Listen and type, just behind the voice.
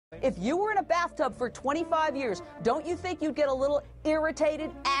If you were in a bathtub for 25 years, don't you think you'd get a little irritated,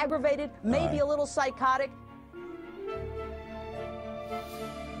 aggravated, maybe a little psychotic?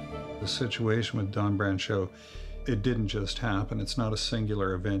 The situation with Don Brancheau, it didn't just happen. It's not a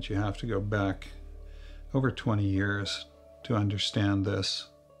singular event. You have to go back over 20 years to understand this.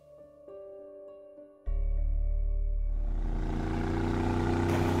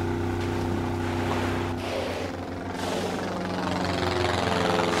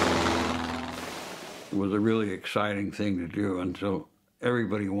 It was a really exciting thing to do, and so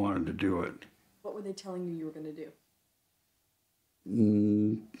everybody wanted to do it. What were they telling you were going to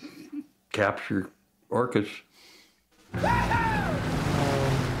do? Capture orcas.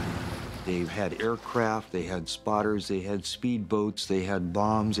 They had aircraft, they had spotters, they had speedboats, they had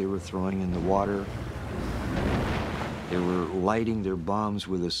bombs they were throwing in the water. They were lighting their bombs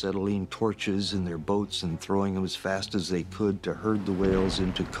with acetylene torches in their boats and throwing them as fast as they could to herd the whales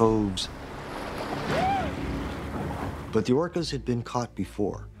into coves. But the orcas had been caught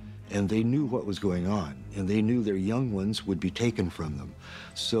before, and they knew what was going on, and they knew their young ones would be taken from them.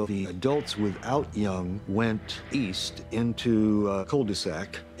 So the adults without young went east into a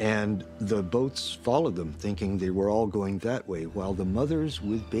cul-de-sac, and the boats followed them, thinking they were all going that way, while the mothers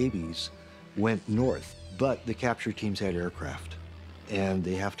with babies went north. But the capture teams had aircraft, and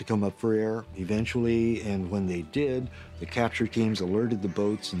they have to come up for air eventually, and when they did, the capture teams alerted the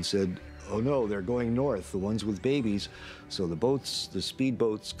boats and said, oh no, they're going north, the ones with babies. So the boats, the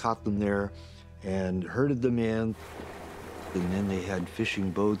speedboats, caught them there and herded them in. And then they had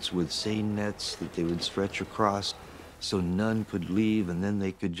fishing boats with seine nets that they would stretch across so none could leave, and then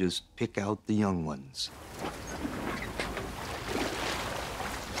they could just pick out the young ones.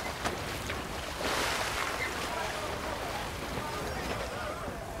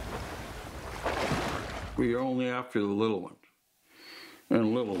 We were only after the little ones. And a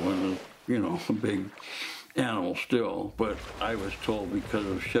little one is, you know, a big animal still, but I was told because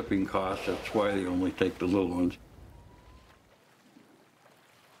of shipping costs, that's why they only take the little ones.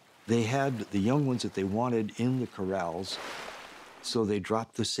 They had the young ones that they wanted in the corrals, so they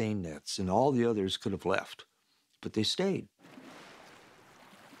dropped the seine nets, and all the others could have left, but they stayed.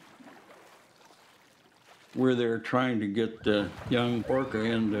 We're there trying to get the young orca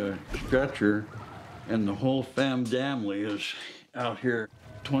in the stretcher, and the whole family is out here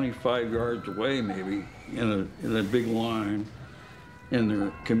 25 yards away maybe in a big line, and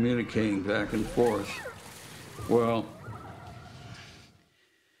they're communicating back and forth. Well,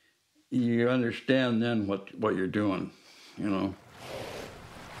 you understand then what you're doing, you know.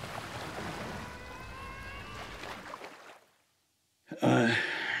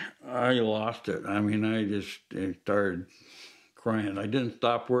 I lost it. I mean, I started crying. I didn't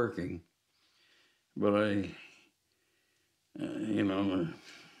stop working, but I you know,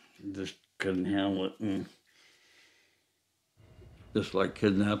 just couldn't handle it. And just like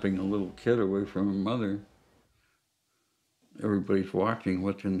kidnapping a little kid away from her mother. Everybody's watching,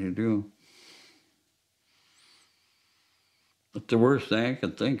 what can you do? It's the worst thing I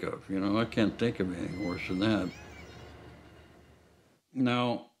can think of, you know. I can't think of anything worse than that.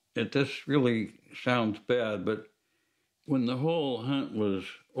 Now, this really sounds bad, but when the whole hunt was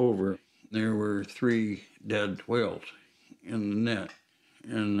over, there were 3 dead whales in the net.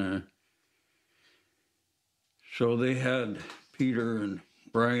 And so they had Peter and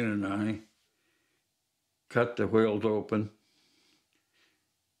Brian and I cut the whales open,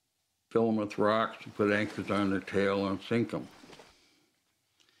 fill them with rocks, and put anchors on their tail and sink them.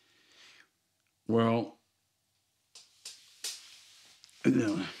 Well,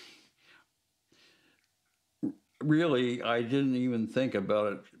 really, I didn't even think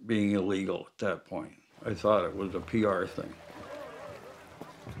about it being illegal at that point. I thought it was a PR thing.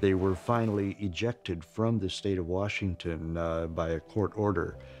 They were finally ejected from the state of Washington by a court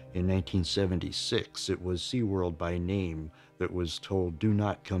order in 1976. It was SeaWorld by name that was told, do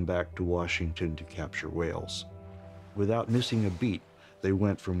not come back to Washington to capture whales. Without missing a beat, they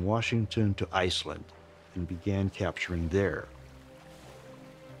went from Washington to Iceland and began capturing there.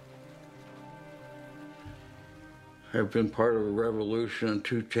 I've been part of a revolution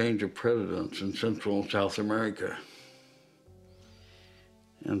to change of presidents in Central and South America,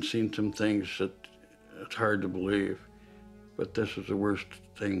 and seen some things that it's hard to believe, but this is the worst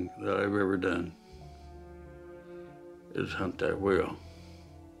thing that I've ever done, is hunt that whale.